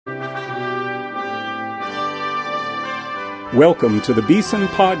Welcome to the Beeson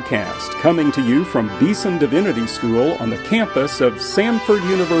Podcast, coming to you from Beeson Divinity School on the campus of Samford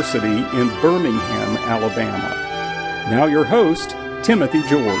University in Birmingham, Alabama. Now your host, Timothy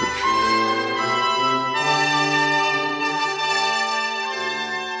George.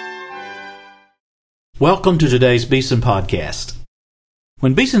 Welcome to today's Beeson Podcast.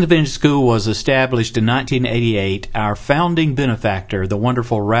 When Beeson Divinity School was established in 1988, our founding benefactor, the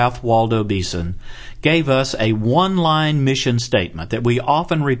wonderful Ralph Waldo Beeson, gave us a one-line mission statement that we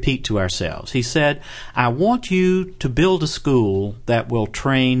often repeat to ourselves. He said, "I want you to build a school that will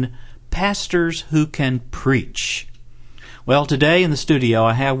train pastors who can preach." Well, today in the studio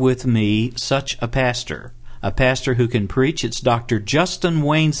I have with me such a pastor who can preach. It's Dr. Justin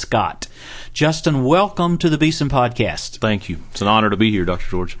Wainscott. Justin, welcome to the Beeson Podcast. Thank you. It's an honor to be here, Dr.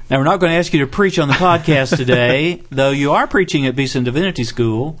 George. Now, we're not going to ask you to preach on the podcast today, though you are preaching at Beeson Divinity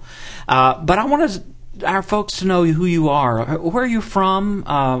School. But I want our folks to know who you are. Where are you from?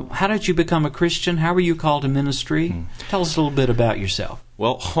 How did you become a Christian? How were you called to ministry? Tell us a little bit about yourself.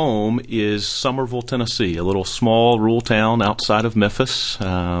 Well, home is Somerville, Tennessee, a little small rural town outside of Memphis.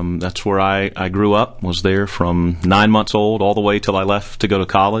 That's where I grew up, was there from 9 months old all the way till I left to go to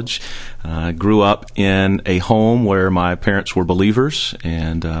college. Grew up in a home where my parents were believers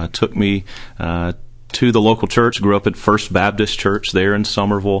and took me to the local church. Grew up at First Baptist Church there in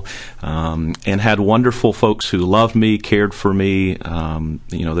Somerville, and had wonderful folks who loved me, cared for me.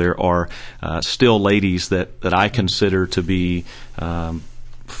 There are still ladies that I consider to be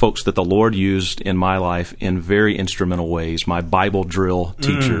folks that the Lord used in my life in very instrumental ways. My Bible drill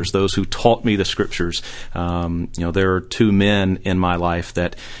teachers, those who taught me the Scriptures. There are two men in my life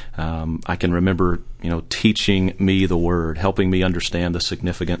that I can remember, teaching me the Word, helping me understand the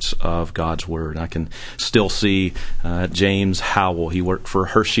significance of God's Word. I can still see James Howell. He worked for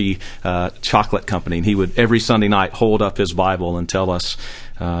Hershey Chocolate Company, and he would every Sunday night hold up his Bible and tell us,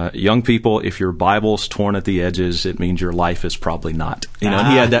 young people, if your Bible's torn at the edges, it means your life is probably not. And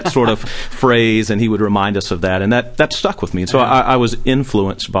he had that sort of phrase, and he would remind us of that, and that stuck with me. And so I was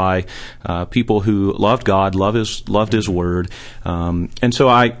influenced by people who loved God, loved His Word, and so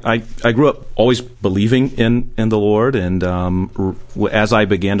I grew up always believing in the Lord, and as I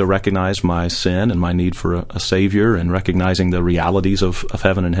began to recognize my sin and my need for a Savior, and recognizing the realities of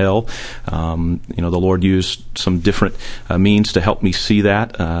heaven and hell, the Lord used some different means to help me see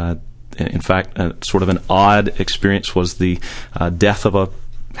that. In fact, sort of an odd experience was the death of a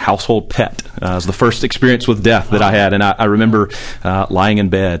household pet. It was the first experience with death that I had, and I remember lying in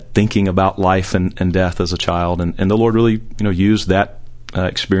bed thinking about life and death as a child, and the Lord really used that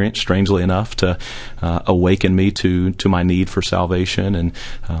experience, strangely enough, to awaken me to my need for salvation,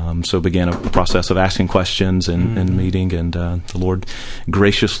 and so began a process of asking questions and meeting, and the Lord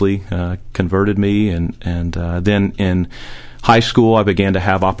graciously converted me, and then in high school, I began to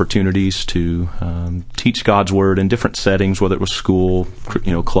have opportunities to teach God's Word in different settings, whether it was school,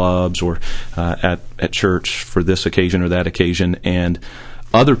 clubs, or at church for this occasion or that occasion. And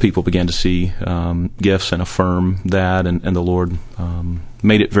other people began to see gifts and affirm that, and the Lord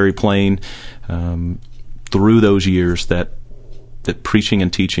made it very plain through those years that preaching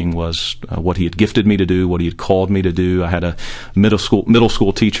and teaching was what He had gifted me to do, what He had called me to do. I had a middle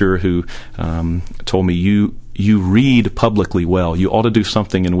school teacher who told me, you read publicly well. You ought to do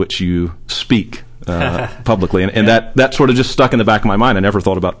something in which you speak publicly. And that sort of just stuck in the back of my mind. I never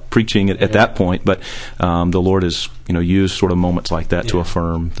thought about preaching at that point, but the Lord has used sort of moments like that to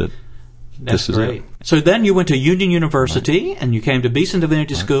affirm that That's this is great. it. So then you went to Union University, and you came to Beeson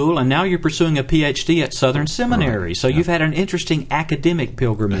Divinity School, and now you're pursuing a PhD at Southern Seminary. So you've had an interesting academic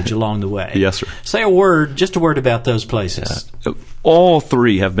pilgrimage along the way. Yes, sir. Say just a word about those places. All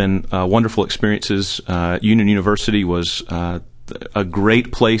three have been wonderful experiences. Union University was a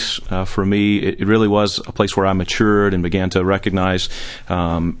great place for me. It really was a place where I matured and began to recognize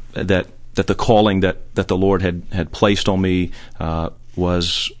that the calling that the Lord had placed on me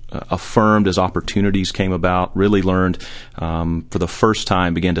was affirmed as opportunities came about. Really learned for the first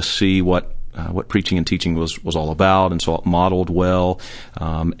time, began to see what preaching and teaching was all about, and saw it modeled well.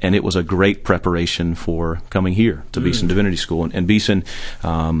 And it was a great preparation for coming here to Beeson Divinity School. And Beeson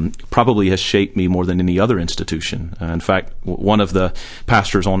probably has shaped me more than any other institution. In fact, one of the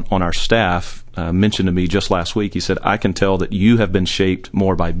pastors on our staff mentioned to me just last week, he said, "I can tell that you have been shaped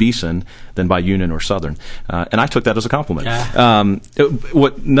more by Beeson than by Union or Southern." And I took that as a compliment.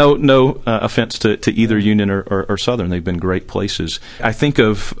 No offense to either Union or Southern. They've been great places. I think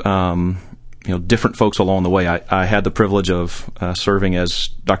of different folks along the way. I had the privilege of serving as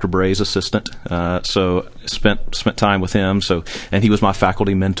Dr. Bray's assistant, so spent time with him. And he was my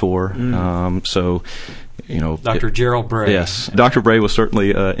faculty mentor. So Dr. Gerald Bray. Yes, Dr. Bray was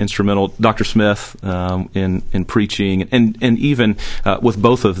certainly instrumental. Dr. Smith in preaching, and even with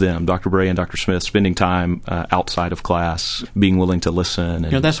both of them, Dr. Bray and Dr. Smith, spending time outside of class, being willing to listen.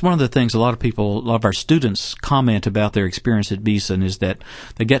 And, that's one of the things a lot of our students comment about their experience at Beeson is that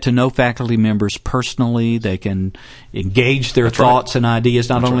they get to know faculty members personally. They can engage their thoughts and ideas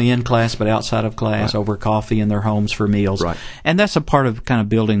not only in class but outside of class, over coffee in their homes for meals. Right. And that's a part of kind of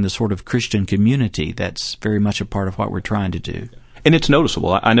building the sort of Christian community that's very much a part of what we're trying to do. And it's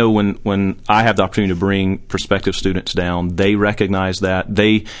noticeable. I know when I have the opportunity to bring prospective students down, they recognize that.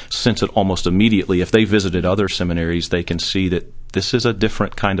 They sense it almost immediately. If they visited other seminaries, they can see that this is a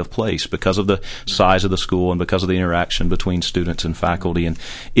different kind of place because of the size of the school and because of the interaction between students and faculty. And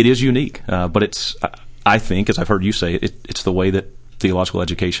it is unique. But it's, I think, as I've heard you say, it's the way that theological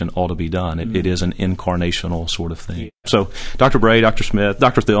education ought to be done. It is an incarnational sort of thing. So Dr. Bray, Dr. Smith,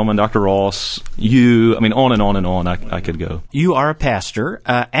 Dr. Thielman, Dr. Ross, on and on and on I could go. You are a pastor,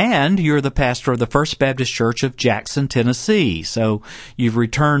 and you're the pastor of the First Baptist Church of Jackson, Tennessee. So you've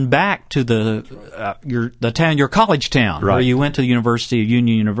returned back to your college town, right, where you went to the University of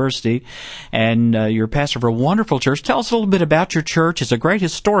Union University, and you're a pastor of a wonderful church. Tell us a little bit about your church. It's a great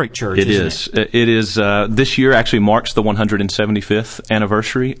historic church, isn't it? It is. This year actually marks the 175th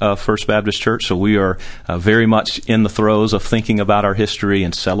anniversary of First Baptist Church, so we are very much in the throes of thinking about our history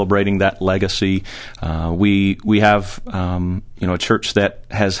and celebrating that legacy. We have a church that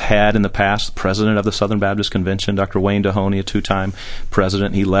has had in the past the president of the Southern Baptist Convention, Dr. Wayne Dehoney, a two-time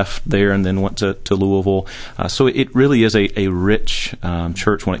president. He left there and then went to Louisville. So it really is a rich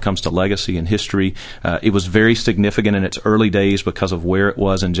church when it comes to legacy and history. It was very significant in its early days because of where it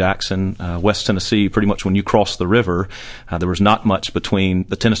was in Jackson, West Tennessee. Pretty much when you cross the river, there was not much between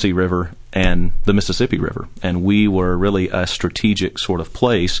the Tennessee River and the Mississippi River. And we were really a strategic sort of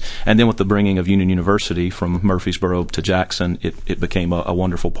place. And then with the bringing of Union University from Murfreesboro to Jackson, it became a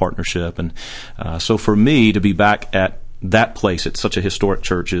wonderful partnership. And so for me to be back at that place, it's such a historic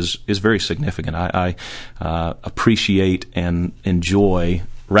church, is very significant. I appreciate and enjoy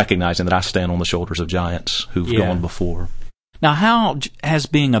recognizing that I stand on the shoulders of giants who've gone before. Now, how has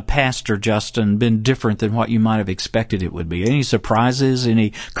being a pastor, Justin, been different than what you might have expected it would be? Any surprises,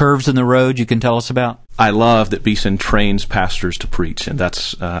 any curves in the road you can tell us about? I love that Beeson trains pastors to preach, and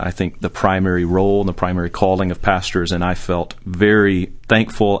that's, I think, the primary role and the primary calling of pastors, and I felt very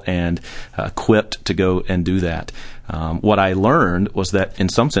thankful and equipped to go and do that. What I learned was that, in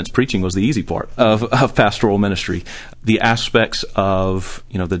some sense, preaching was the easy part of pastoral ministry. The aspects of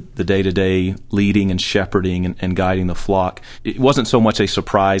the day-to-day leading and shepherding and guiding the flock, it wasn't so much a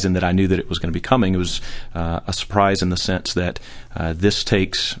surprise in that I knew that it was going to be coming. It was a surprise in the sense that this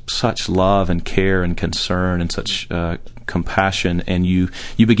takes such love and care and concern and such compassion, and you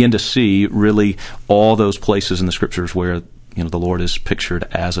begin to see really all those places in the Scriptures where the Lord is pictured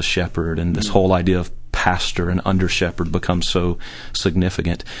as a shepherd, and this whole idea of pastor and under shepherd becomes so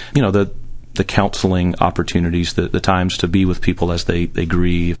significant. The counseling opportunities, the times to be with people as they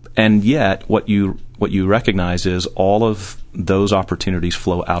grieve, and yet what you recognize is all of those opportunities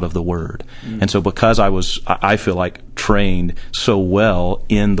flow out of the Word. And so because I feel like trained so well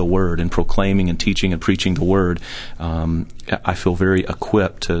in the Word and proclaiming and teaching and preaching the Word, I feel very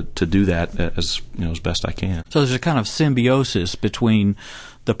equipped to do that as best I can. So there's a kind of symbiosis between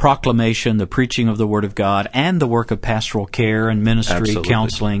the proclamation, the preaching of the Word of God, and the work of pastoral care and ministry, Absolutely.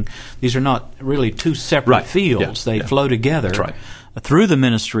 Counseling. These are not really two separate fields. They flow together. That's right. Through the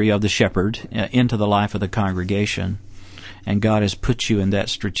ministry of the shepherd into the life of the congregation. And God has put you in that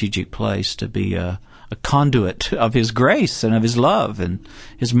strategic place to be a conduit of His grace and of His love and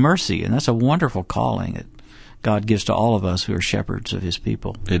His mercy. And that's a wonderful calling that God gives to all of us who are shepherds of His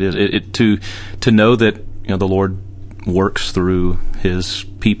people. It is. To know that the Lord works through His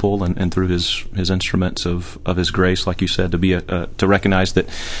people and through His instruments of His grace, like you said, to recognize that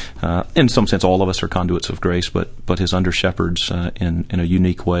in some sense all of us are conduits of grace, but His under shepherds in a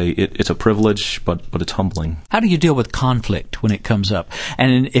unique way. It's a privilege, but it's humbling. How do you deal with conflict when it comes up?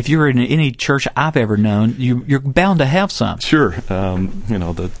 And if you're in any church I've ever known, you're bound to have some. Sure,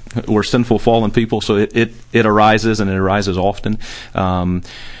 we're sinful, fallen people, so it arises, and it arises often.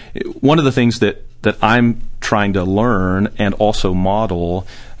 One of the things that I'm trying to learn and also model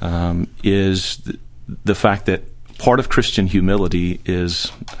is the fact that part of Christian humility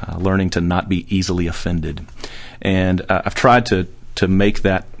is learning to not be easily offended. And I've tried to make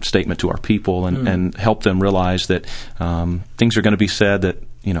that statement to our people and help them realize that things are going to be said that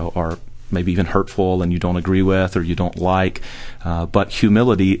are maybe even hurtful and you don't agree with or you don't like. But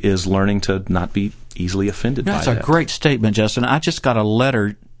humility is learning to not be easily offended by that. That's a great statement, Justin. I just got a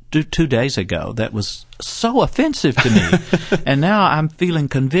letter 2 days ago that was so offensive to me. And now I'm feeling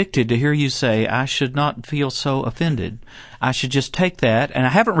convicted to hear you say I should not feel so offended. I should just take that, and I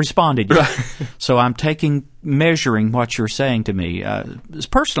haven't responded yet. Right. So I'm measuring what you're saying to me,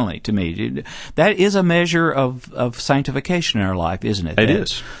 personally to me. That is a measure of sanctification in our life, isn't it? It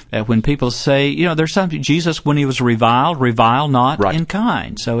is. That when people say, there's something, Jesus, when he was reviled not right. in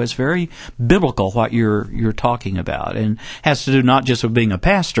kind. So it's very biblical what you're talking about, and has to do not just with being a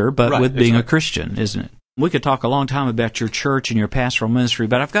pastor, but right. with being a Christian, isn't it? We could talk a long time about your church and your pastoral ministry,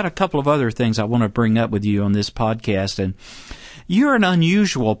 but I've got a couple of other things I want to bring up with you on this podcast. And you're an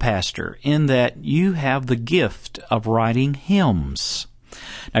unusual pastor in that you have the gift of writing hymns.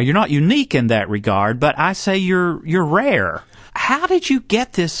 Now, you're not unique in that regard, but I say you're rare. How did you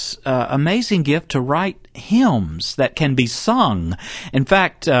get this amazing gift to write hymns that can be sung? In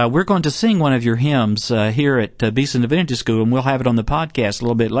fact, we're going to sing one of your hymns here at Beeson Divinity School, and we'll have it on the podcast a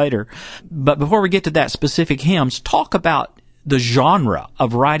little bit later. But before we get to that specific hymns, talk about the genre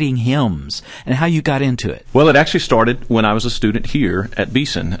of writing hymns and how you got into it. Well, it actually started when I was a student here at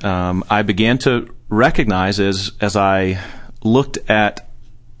Beeson. I began to recognize as I looked at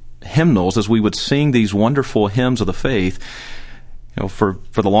hymnals, as we would sing these wonderful hymns of the faith, for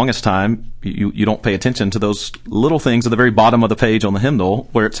the longest time, you don't pay attention to those little things at the very bottom of the page on the hymnal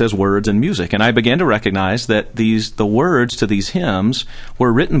where it says words and music. And I began to recognize that the words to these hymns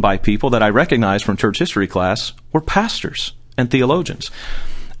were written by people that I recognized from church history class were pastors and theologians.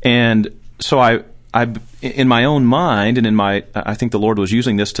 And so I in my own mind and I think the Lord was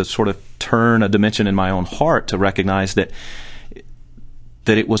using this to sort of turn a dimension in my own heart to recognize that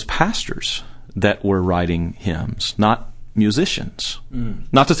it was pastors that were writing hymns, not musicians.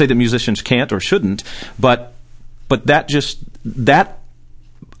 Not to say that musicians can't or shouldn't, but that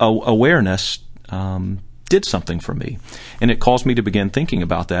awareness did something for me, and it caused me to begin thinking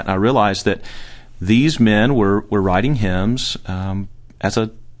about that. And I realized that these men were writing hymns as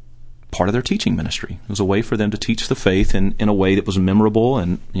a part of their teaching ministry. It was a way for them to teach the faith in a way that was memorable.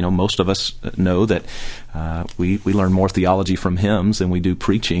 And most of us know that we learn more theology from hymns than we do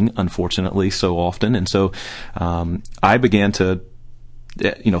preaching, unfortunately, so often. And so I began to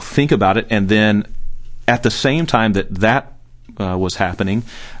think about it, and then at the same time that was happening,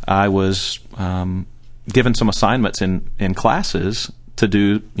 I was given some assignments in classes to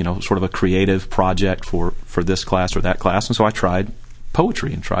do sort of a creative project for this class or that class. And so I tried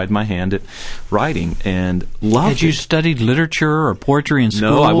poetry and tried my hand at writing and loved it. Had you studied literature or poetry in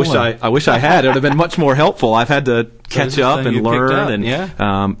school? No, I wish I had. It would have been much more helpful. I've had to catch up and learn,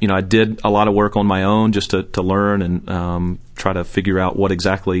 and I did a lot of work on my own just to learn and try to figure out what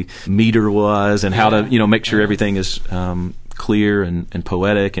exactly meter was and how to make sure everything is clear and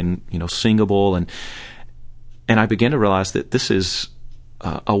poetic and singable, and I began to realize that this is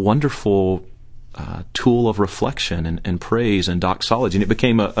a wonderful tool of reflection and praise and doxology. And it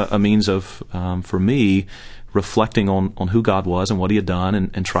became a means of, for me, reflecting on who God was and what He had done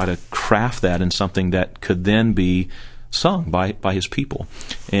and try to craft that in something that could then be sung by His people.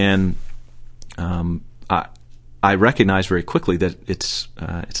 And I recognized very quickly that it's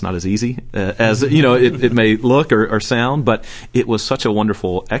not as easy as it may look or sound, but it was such a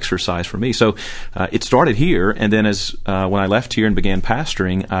wonderful exercise for me. So it started here, and then when I left here and began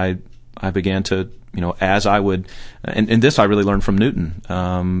pastoring, I began to, as I would, and this I really learned from Newton.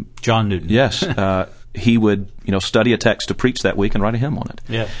 John Newton. Yes. He would, study a text to preach that week and write a hymn on it.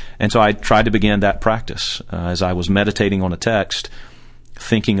 Yeah. And so I tried to begin that practice as I was meditating on a text,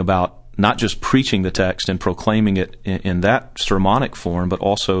 thinking about not just preaching the text and proclaiming it in that sermonic form, but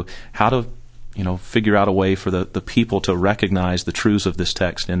also how to figure out a way for the people to recognize the truths of this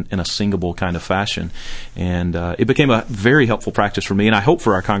text in a singable kind of fashion. And it became a very helpful practice for me, and I hope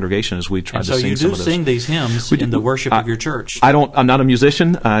for our congregation as we try to sing some of those. So you do sing these hymns in the worship of your church. I'm not a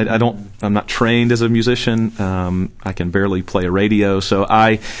musician. I'm not trained as a musician. I can barely play a radio. So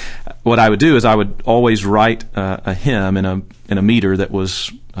what I would do is I would always write a hymn in a meter that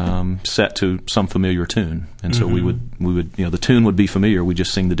was set to some familiar tune, and so we would the tune would be familiar. We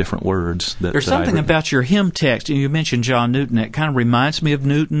just sing the different words. There's something about your hymn text, and you mentioned John Newton. It kind of reminds me of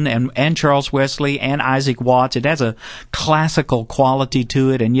Newton and Charles Wesley and Isaac Watts. It has a classical quality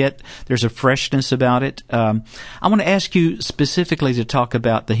to it, and yet there's a freshness about it. I want to ask you specifically to talk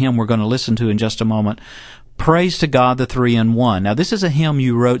about the hymn we're going to listen to in just a moment. Praise to God, the Three-in-One. Now, this is a hymn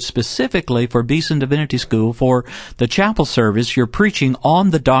you wrote specifically for Beeson Divinity School for the chapel service. You're preaching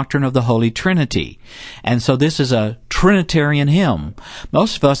on the doctrine of the Holy Trinity. And so this is a Trinitarian hymn.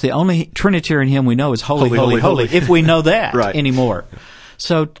 Most of us, the only Trinitarian hymn we know is Holy, Holy, Holy, if we know that anymore.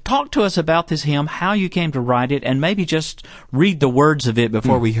 So talk to us about this hymn, how you came to write it, and maybe just read the words of it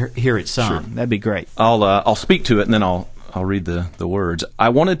before we hear it sung. Sure. That'd be great. I'll speak to it, and then I'll read the words. I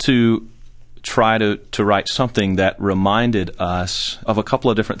wanted to try to write something that reminded us of a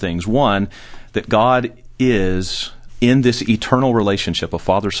couple of different things. One, that God is in this eternal relationship of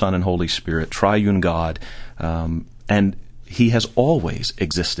Father, Son, and Holy Spirit, triune God, and He has always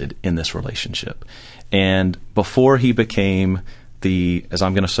existed in this relationship. And before He became as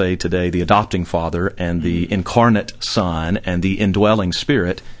I'm going to say today, the adopting Father and the incarnate Son and the indwelling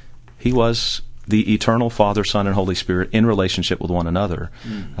Spirit, He was the eternal Father, Son, and Holy Spirit in relationship with one another.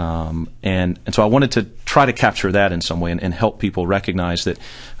 And so I wanted to try to capture that in some way and help people recognize that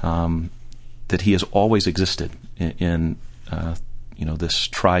that He has always existed in this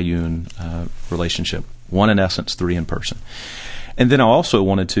triune relationship, one in essence, three in person. And then I also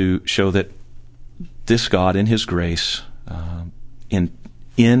wanted to show that this God, in His grace,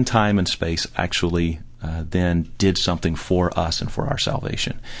 in time and space, actually then did something for us and for our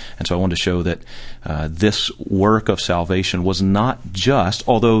salvation. And so I wanted to show that this work of salvation was not just,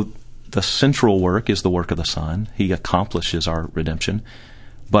 although the central work is the work of the Son, He accomplishes our redemption,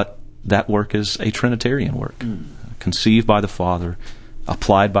 but that work is a Trinitarian work, conceived by the Father,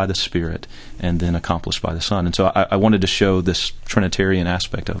 applied by the Spirit, and then accomplished by the Son. And so I wanted to show this Trinitarian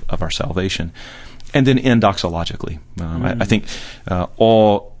aspect of our salvation. And then end doxologically. I think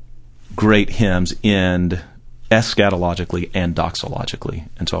all great hymns end eschatologically and doxologically,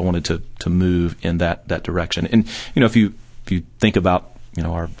 and so I wanted to move in that direction. And if you think about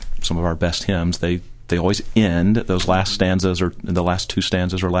some of our best hymns, they always end, those last stanzas or the last two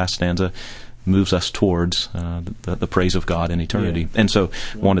stanzas or last stanza moves us towards the praise of God in eternity. Yeah. And so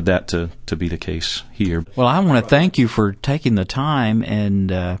wanted that to be the case here. Well, I want to thank you for taking the time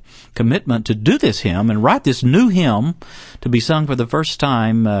and commitment to do this hymn and write this new hymn to be sung for the first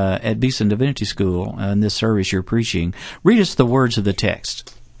time at Beeson Divinity School in this service you're preaching. Read us the words of the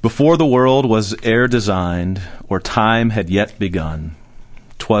text. Before the world was e'er designed, or time had yet begun,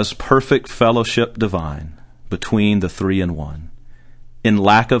 'twas perfect fellowship divine between the three in one. In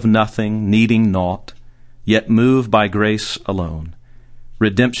lack of nothing, needing naught, yet moved by grace alone,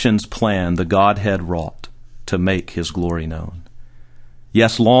 redemption's plan the Godhead wrought to make His glory known.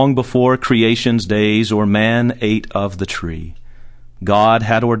 Yes, long before creation's days or man ate of the tree, God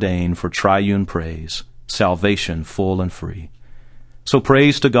had ordained for triune praise salvation full and free. So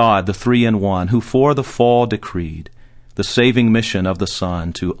praise to God, the three in one, who for the fall decreed the saving mission of the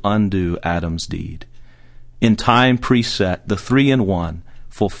Son to undo Adam's deed. In time preset, the three in one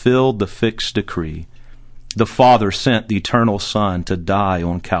fulfilled the fixed decree. The Father sent the eternal Son to die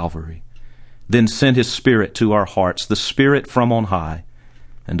on Calvary, then sent His Spirit to our hearts, the Spirit from on high,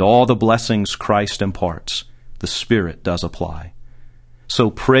 and all the blessings Christ imparts, the Spirit does apply.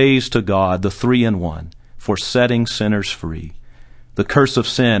 So praise to God, the three in one, for setting sinners free. The curse of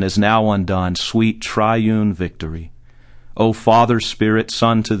sin is now undone, sweet triune victory. O Father, Spirit,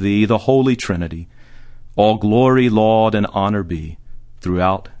 Son, to Thee, the Holy Trinity, all glory, laud, and honor be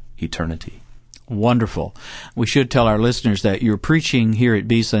throughout eternity. Wonderful. We should tell our listeners that you're preaching here at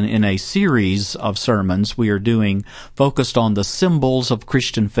Beeson in a series of sermons we are doing focused on the symbols of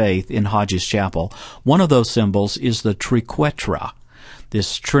Christian faith in Hodges Chapel. One of those symbols is the triquetra,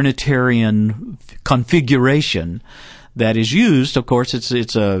 this Trinitarian configuration that is used. Of course,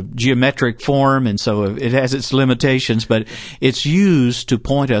 it's a geometric form, and so it has its limitations, but it's used to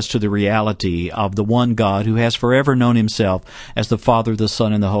point us to the reality of the one God who has forever known Himself as the Father, the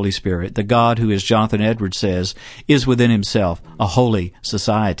Son, and the Holy Spirit, the God who, as Jonathan Edwards says, is within Himself a holy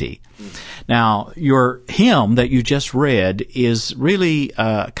society. Now, your hymn that you just read is really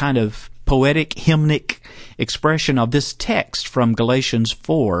a kind of poetic, hymnic expression of this text from Galatians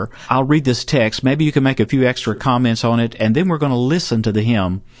 4. I'll read this text. Maybe you can make a few extra comments on it, and then we're going to listen to the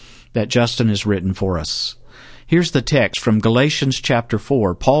hymn that Justin has written for us. Here's the text from Galatians chapter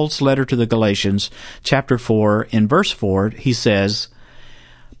 4, Paul's letter to the Galatians, chapter 4. In verse 4, he says,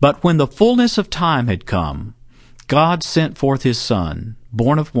 "But when the fullness of time had come, God sent forth His Son,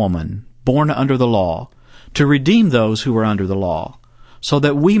 born of woman, born under the law, to redeem those who were under the law, so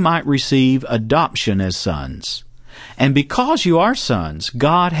that we might receive adoption as sons. And because you are sons,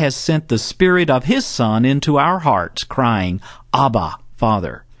 God has sent the Spirit of His Son into our hearts, crying, Abba,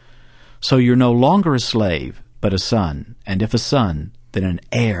 Father. So you're no longer a slave, but a son, and if a son, then an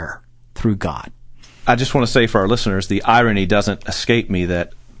heir through God." I just want to say for our listeners, the irony doesn't escape me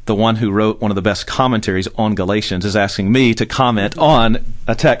that the one who wrote one of the best commentaries on Galatians is asking me to comment on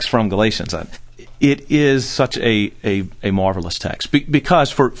a text from Galatians. It is such a marvelous text because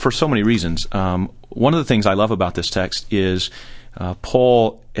for so many reasons. One of the things I love about this text is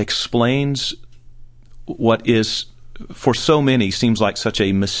Paul explains what is, for so many, seems like such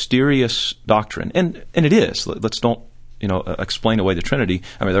a mysterious doctrine, and it is. Let's don't explain away the Trinity,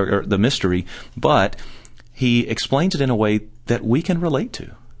 or the mystery, but he explains it in a way that we can relate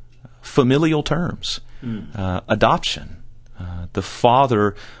to. Familial terms, adoption, the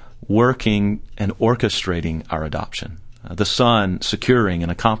Father working and orchestrating our adoption, the Son securing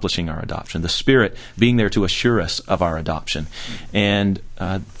and accomplishing our adoption, the Spirit being there to assure us of our adoption. And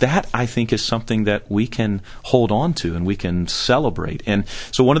that, I think, is something that we can hold on to and we can celebrate. And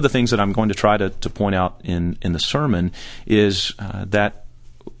so one of the things that I'm going to try to point out in the sermon is that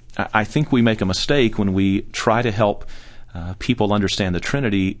I think we make a mistake when we try to help people understand the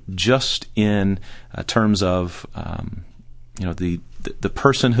Trinity just in terms of the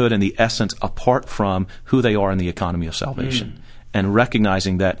personhood and the essence apart from who they are in the economy of salvation, and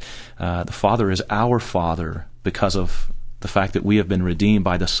recognizing that the Father is our Father because of the fact that we have been redeemed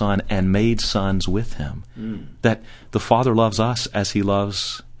by the Son and made sons with Him. That the Father loves us as He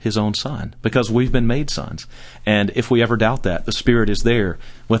loves His own Son because we've been made sons. And if we ever doubt that, the Spirit is there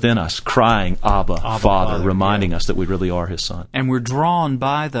within us, crying, Abba, Father, reminding us that we really are His Son. And we're drawn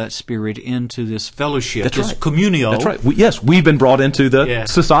by that Spirit into this fellowship, That's this right. communio. That's right. Yes, we've been brought into the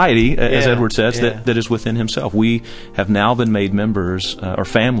society, as Yeah. Edward says, Yeah. that is within Himself. We have now been made members, or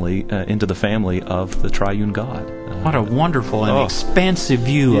family, into the family of the triune God. What a wonderful and expansive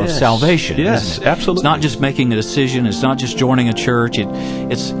view of Yes. salvation, Yes, isn't it? absolutely. It's not just making a decision. It's not just joining a church.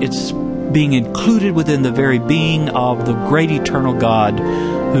 It's being included within the very being of the great eternal God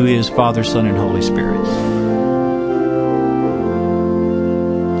who is Father, Son, and Holy Spirit.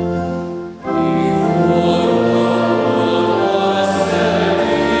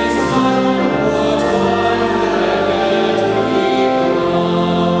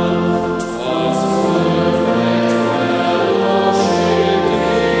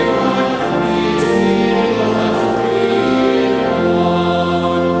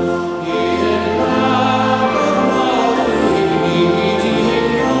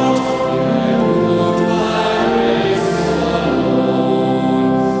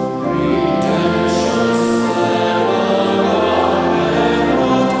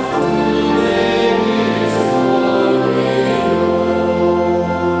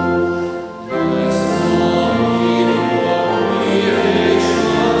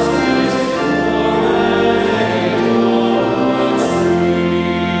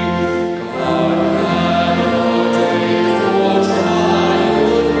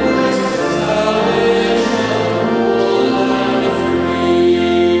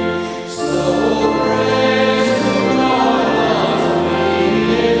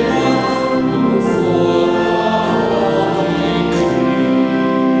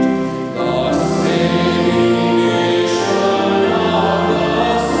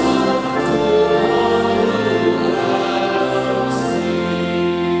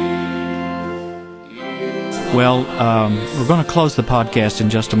 Well, we're going to close the podcast in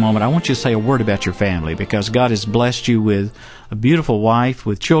just a moment. I want you to say a word about your family because God has blessed you with a beautiful wife,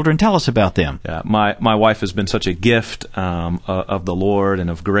 with children. Tell us about them. Yeah, my wife has been such a gift of the Lord and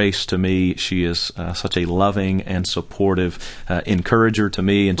of grace to me. She is such a loving and supportive encourager to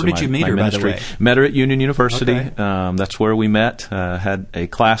me and to Where did you meet her, ministry. by the way? Met her at Union University. Okay. That's where we met. Had a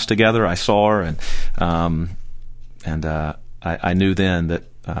class together. I saw her, and I knew then that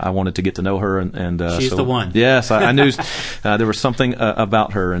I wanted to get to know her, and she's the one. Yes, I knew there was something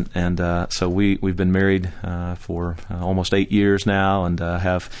about her, and so we've been married for almost 8 years now, and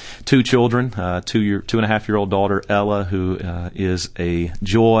have 2 children, 2.5-year-old daughter Ella, who is a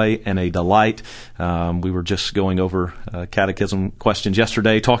joy and a delight. We were just going over catechism questions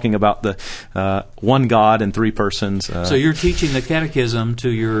yesterday, talking about the one God and 3 persons. So you're teaching the catechism to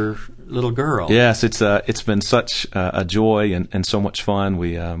your little girl. Yes, it's been such a joy and so much fun.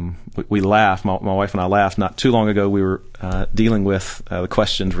 We laugh. My wife and I laughed. Not too long ago, we were dealing with the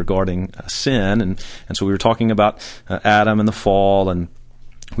questions regarding sin, and so we were talking about Adam and the fall, and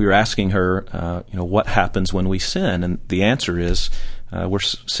we were asking her, what happens when we sin, and the answer is our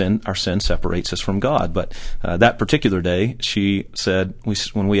sin separates us from God. But that particular day, she said,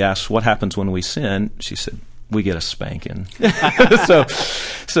 when we asked what happens when we sin, she said, we get a spanking. So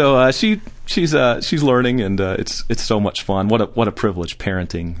she's learning, and it's so much fun. What a privilege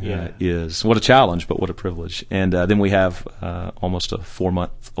parenting is. What a challenge, but what a privilege. And then we have almost a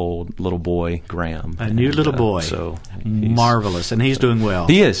 4-month-old little boy, Graham. A new little boy. So marvelous, and he's doing well.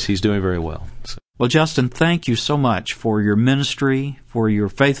 He is. He's doing very well. So. Well, Justin, thank you so much for your ministry, for your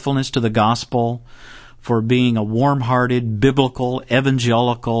faithfulness to the gospel, for being a warm-hearted, biblical,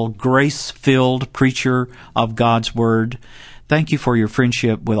 evangelical, grace-filled preacher of God's Word. Thank you for your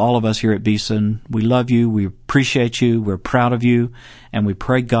friendship with all of us here at Beeson. We love you, we appreciate you, we're proud of you, and we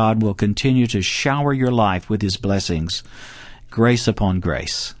pray God will continue to shower your life with His blessings. Grace upon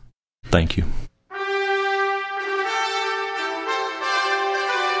grace. Thank you.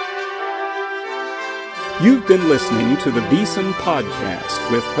 You've been listening to the Beeson Podcast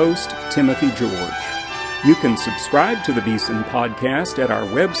with host Timothy George. You can subscribe to the Beeson Podcast at our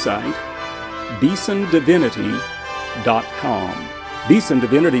website, BeesonDivinity.com. Beeson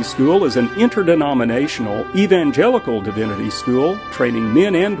Divinity School is an interdenominational evangelical divinity school training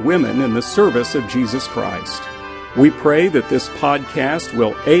men and women in the service of Jesus Christ. We pray that this podcast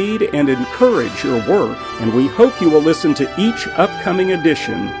will aid and encourage your work, and we hope you will listen to each upcoming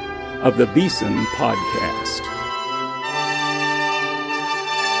edition of the Beeson Podcast.